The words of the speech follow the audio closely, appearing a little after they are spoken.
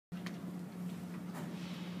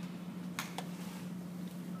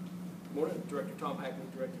Morning, Director Tom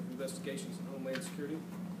Hackman, Director of Investigations and Homeland Security.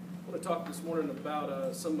 I want to talk this morning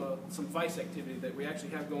about some vice activity that we actually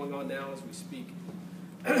have going on now as we speak.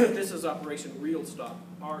 This is Operation Reel Stop,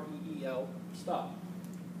 R-E-E-L, Stop.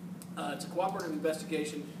 It's a cooperative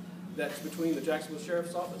investigation that's between the Jacksonville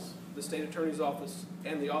Sheriff's Office, the State Attorney's Office,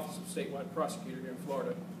 and the Office of Statewide Prosecutor here in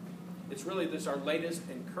Florida. It's really our latest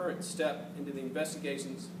and current step into the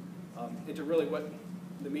investigations into really what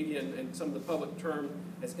the media and some of the public term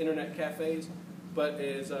as internet cafes, but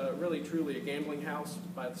is really truly a gambling house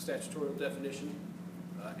by the statutory definition.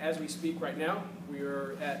 As we speak right now, we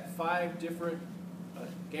are at 5 different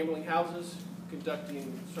gambling houses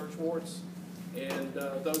conducting search warrants, and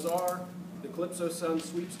those are the Calypso Sun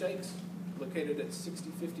Sweepstakes, located at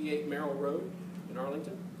 6058 Merrill Road in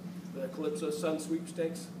Arlington, the Calypso Sun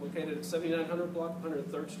Sweepstakes, located at 7900 block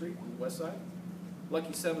 103rd Street on the west side,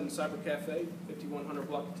 Lucky 7 Cyber Cafe, 5100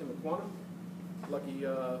 block of Timuquana, Lucky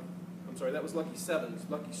 7's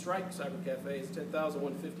Lucky Strike Cyber Cafe is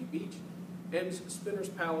 10,150 Beach, and Spinner's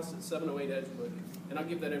Palace at 708 Edgewood. And I'll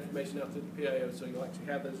give that information out to the PIO so you'll actually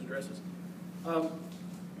have those addresses.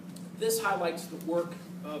 This highlights the work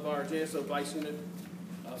of our JSO Vice Unit.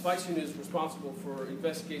 Vice Unit is responsible for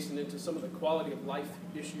investigation into some of the quality of life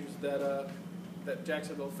issues that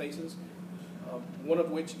Jacksonville faces, one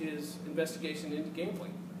of which is investigation into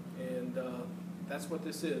gambling. And that's what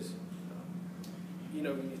this is. You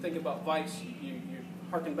know, when you think about Vice, you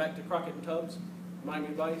harken back to Crockett and Tubbs,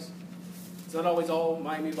 Miami Vice. It's not always all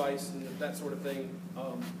Miami Vice and that sort of thing.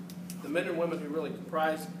 The men and women who really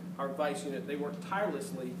comprise our Vice Unit, they work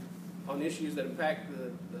tirelessly on issues that impact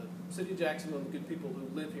the city of Jacksonville and the good people who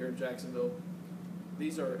live here in Jacksonville.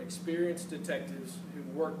 These are experienced detectives who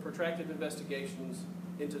work protracted investigations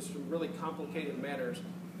into some really complicated matters,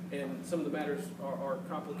 and some of the matters are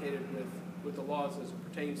complicated with the laws as it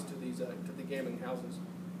pertains to these to the gambling houses.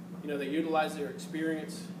 You know, they utilize their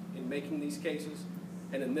experience in making these cases,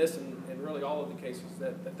 and in this and really all of the cases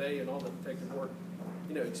that they and all the detective work,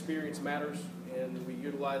 you know, experience matters, and we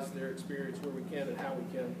utilize their experience where we can and how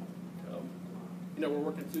we can. You know, we're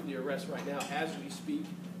working through the arrest right now as we speak.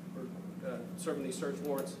 We're serving these search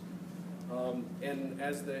warrants, and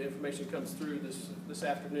as the information comes through this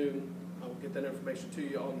afternoon, I will get that information to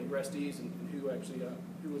you on the arrestees and who actually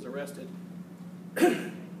who was arrested.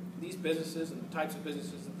 These businesses and the types of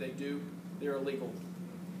businesses that they do, they're illegal.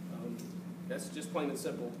 That's just plain and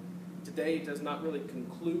simple. Today does not really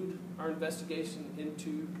conclude our investigation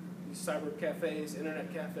into these cyber cafes,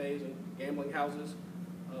 internet cafes, and gambling houses.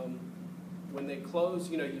 When they close,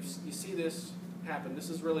 you know, you see this happen. This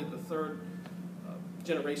is really the third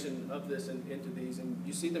generation of this into these, and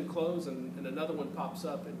you see them close, and another one pops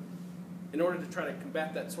up. And in order to try to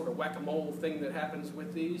combat that sort of whack-a-mole thing that happens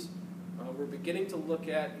with these, we're beginning to look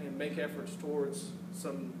at and make efforts towards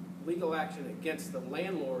some legal action against the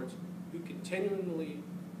landlords who continually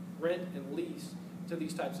rent and lease to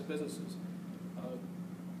these types of businesses.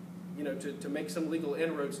 You know, to make some legal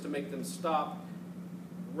inroads to make them stop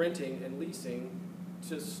renting and leasing,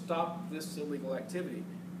 to stop this illegal activity.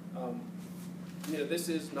 You know, this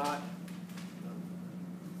is not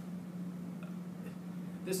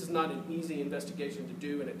an easy investigation to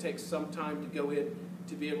do, and it takes some time to go in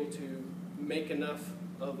to be able to make enough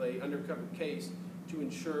of a undercover case to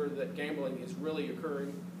ensure that gambling is really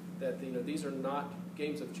occurring, that these are not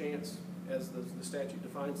games of chance as the statute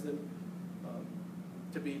defines them,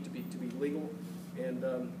 to be legal. And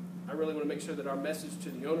I really want to make sure that our message to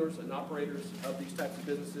the owners and operators of these types of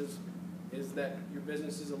businesses is that your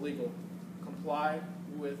business is illegal. Comply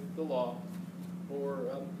with the law, or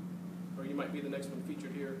you might be the next one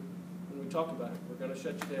featured here when we talk about it. We're going to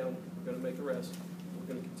shut you down. We're going to make arrests.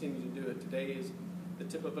 We're going to continue to do it. Today is the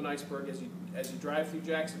tip of an iceberg. As you drive through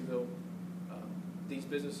Jacksonville, these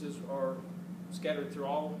businesses are scattered through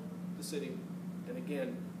all the city. And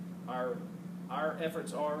again, our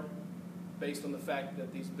efforts are based on the fact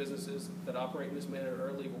that these businesses that operate in this manner are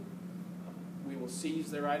illegal. We will seize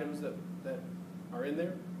their items that are in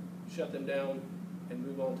there, shut them down, and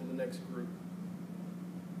move on to the next group.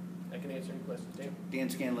 I can answer any questions. Dan? Dan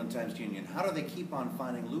Scanlon, Times-Union. How do they keep on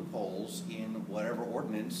finding loopholes in whatever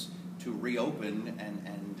ordinance to reopen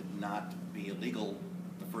and not be illegal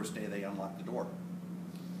the first day they unlock the door?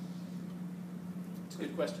 It's a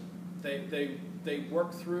good question. They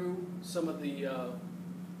work through some of the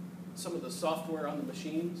software on the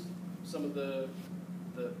machines, some of the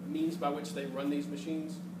means by which they run these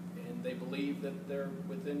machines, and they believe that they're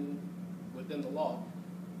within the law.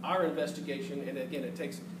 Our investigation, and again, it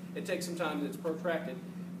takes some time, it's protracted,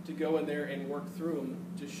 to go in there and work through them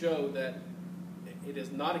to show that it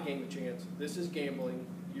is not a game of chance. This is gambling.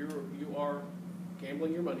 You are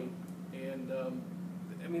gambling your money, And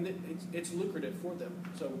I mean, it's lucrative for them.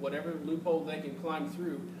 So whatever loophole they can climb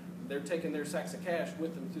through, they're taking their sacks of cash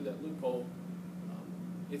with them through that loophole.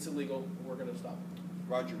 It's illegal. We're going to stop it.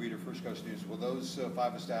 Roger Reeder, First Coast News. Will those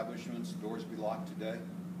 5 establishments' doors be locked today?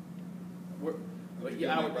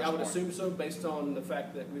 Yeah, I would assume so, based on the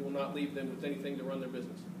fact that we will not leave them with anything to run their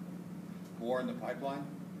business. More in the pipeline?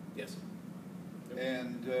 Yes.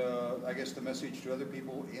 And I guess the message to other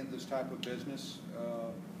people in this type of business,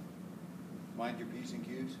 mind your P's and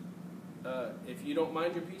Q's? If you don't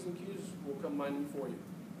mind your P's and Q's, we'll come mind them for you.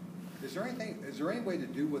 Is there any way to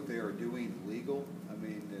do what they are doing legal? I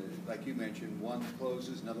mean, like you mentioned, one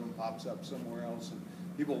closes, another one pops up somewhere else, and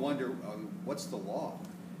people wonder, what's the law?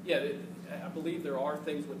 Yeah, I believe there are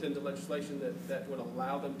things within the legislation that would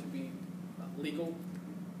allow them to be legal,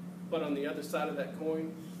 but on the other side of that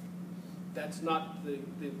coin, that's not the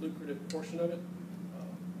lucrative portion of it,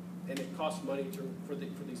 and it costs money for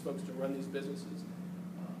these folks to run these businesses.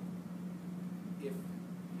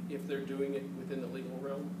 If they're doing it within the legal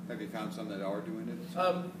realm. Have you found some that are doing it?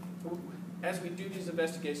 As we do these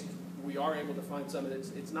investigations, we are able to find some of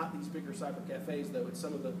it. It's not these bigger cyber cafes, though. It's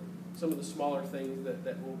some of the smaller things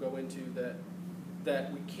that we'll go into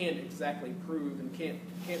that we can't exactly prove and can't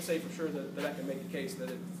say for sure that I can make a case that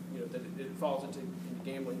it falls into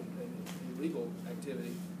gambling and illegal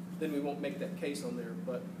activity. Then we won't make that case on there.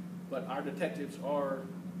 But our detectives are,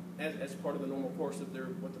 as part of the normal course of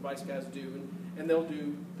what the vice guys do, and they'll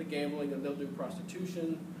do the gambling and they'll do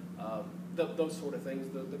prostitution, those sort of things,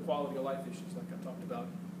 the quality of life issues like I talked about,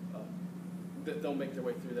 they'll make their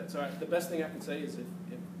way through that. So the best thing I can say is if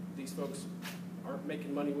these folks aren't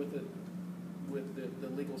making money with the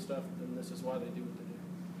legal stuff, then this is why they do what they do.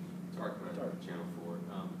 Tarek, Channel 4.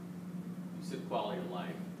 You said quality of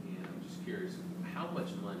life, and I'm just curious, how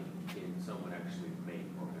much money can someone actually make,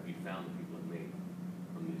 or have you found that people have made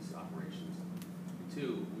from these operations? And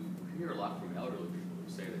 2, we hear a lot from elderly people who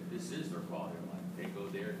say that this is their quality of life. They go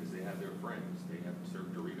there because they have their friends. They have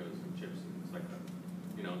served Doritos and chips, and it's like,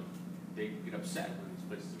 they get upset when these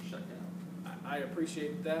places are shut down. I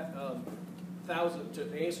appreciate that.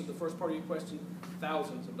 To answer the first part of your question,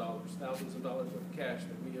 thousands of dollars of cash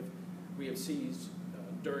that we have seized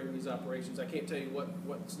during these operations. I can't tell you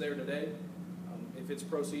what's there today. If it's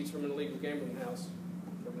proceeds from an illegal gambling house,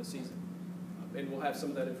 we're going to seize it, and we'll have some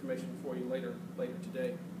of that information for you later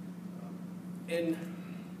today. And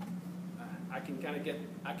I can kind of get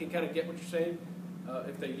what you're saying.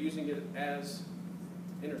 If they're using it as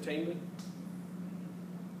entertainment,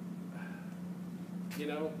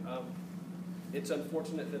 it's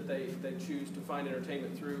unfortunate that they choose to find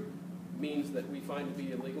entertainment through means that we find to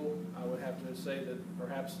be illegal. I would have to say that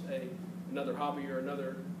perhaps another hobby or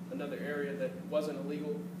another area that wasn't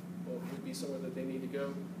illegal would be somewhere that they need to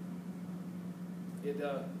go.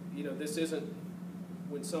 This isn't,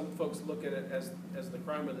 when some folks look at it as the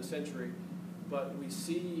crime of the century, but we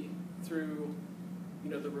see through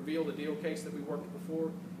the Reveal the Deal case that we worked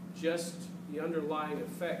before, just the underlying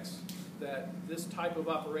effects that this type of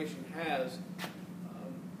operation has,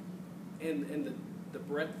 and the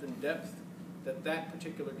breadth and depth that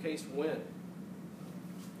particular case went.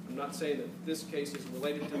 I'm not saying that this case is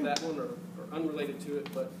related to that one or unrelated to it,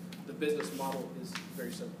 but the business model is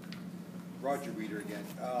very similar. Roger Reeder again.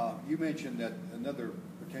 You mentioned that another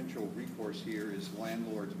potential recourse here is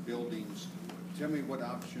landlords' buildings. Tell me what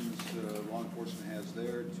options law enforcement has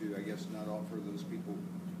there to, I guess, not offer those people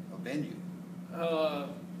a venue.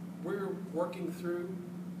 We're working through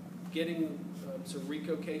getting some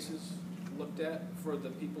RICO cases looked at for the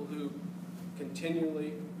people who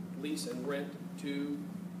continually lease and rent to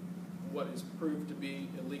what is proved to be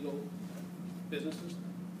illegal businesses.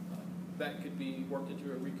 That could be worked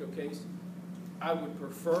into a RICO case. I would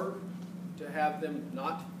prefer to have them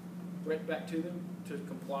not rent back to them, to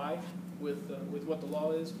comply with what the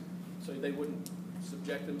law is, so they wouldn't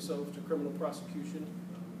subject themselves to criminal prosecution.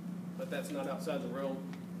 But that's not outside the realm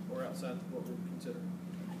or outside what we consider.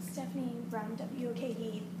 Stephanie Brown,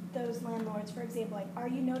 WOKD, those landlords, for example, are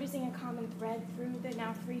you noticing a common thread through the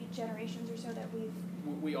now 3 generations or so that we've...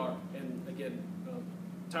 We are, and again,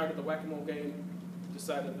 tired of the whack-a-mole game,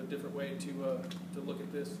 decided a different way to look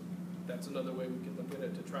at this. That's another way we can look at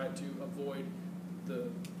it, to try to avoid the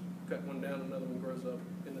cut one down, another one grows up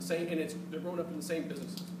in the same, and they're growing up in the same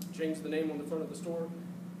business. Change the name on the front of the store,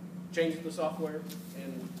 change the software,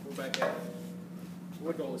 and we're back at it.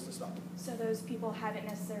 Our goal is to stop it. So those people haven't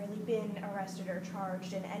necessarily been arrested or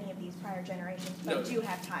charged in any of these prior generations, but do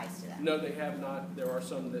have ties to them? No, they have not. There are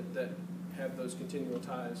some that have those continual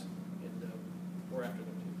ties, and we're after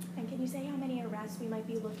them too. And can you say how many arrests we might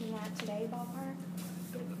be looking at today, ballpark?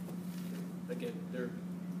 I don't know. Again,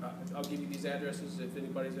 I'll give you these addresses if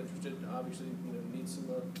anybody's interested. Obviously, need some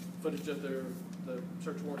footage of the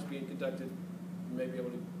search warrants being conducted. You may be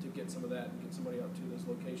able to get some of that and get somebody out to those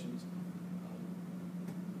locations.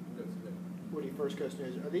 We'll go through that. Woody, first question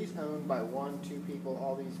is, are these owned by 1, 2 people,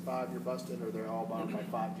 all these 5 you're busting, or they're all owned by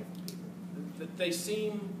 5 different people? They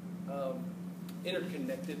seem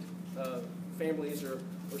interconnected, families or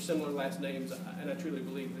similar last names, and I truly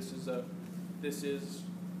believe this is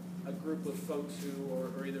a group of folks who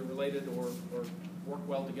are either related or work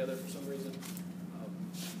well together for some reason.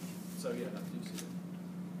 So yeah, I do see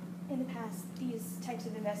that. In the past, these types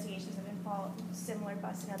of investigations have involved similar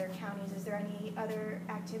busts in other counties. Is there any other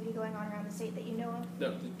activity going on around the state that you know of?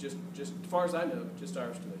 No, just as far as I know, just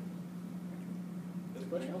ours today. Any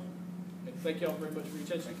questions? Thank you all very much for your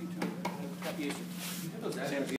attention. Thank you, Tom. Happy Easter. You have those Sam,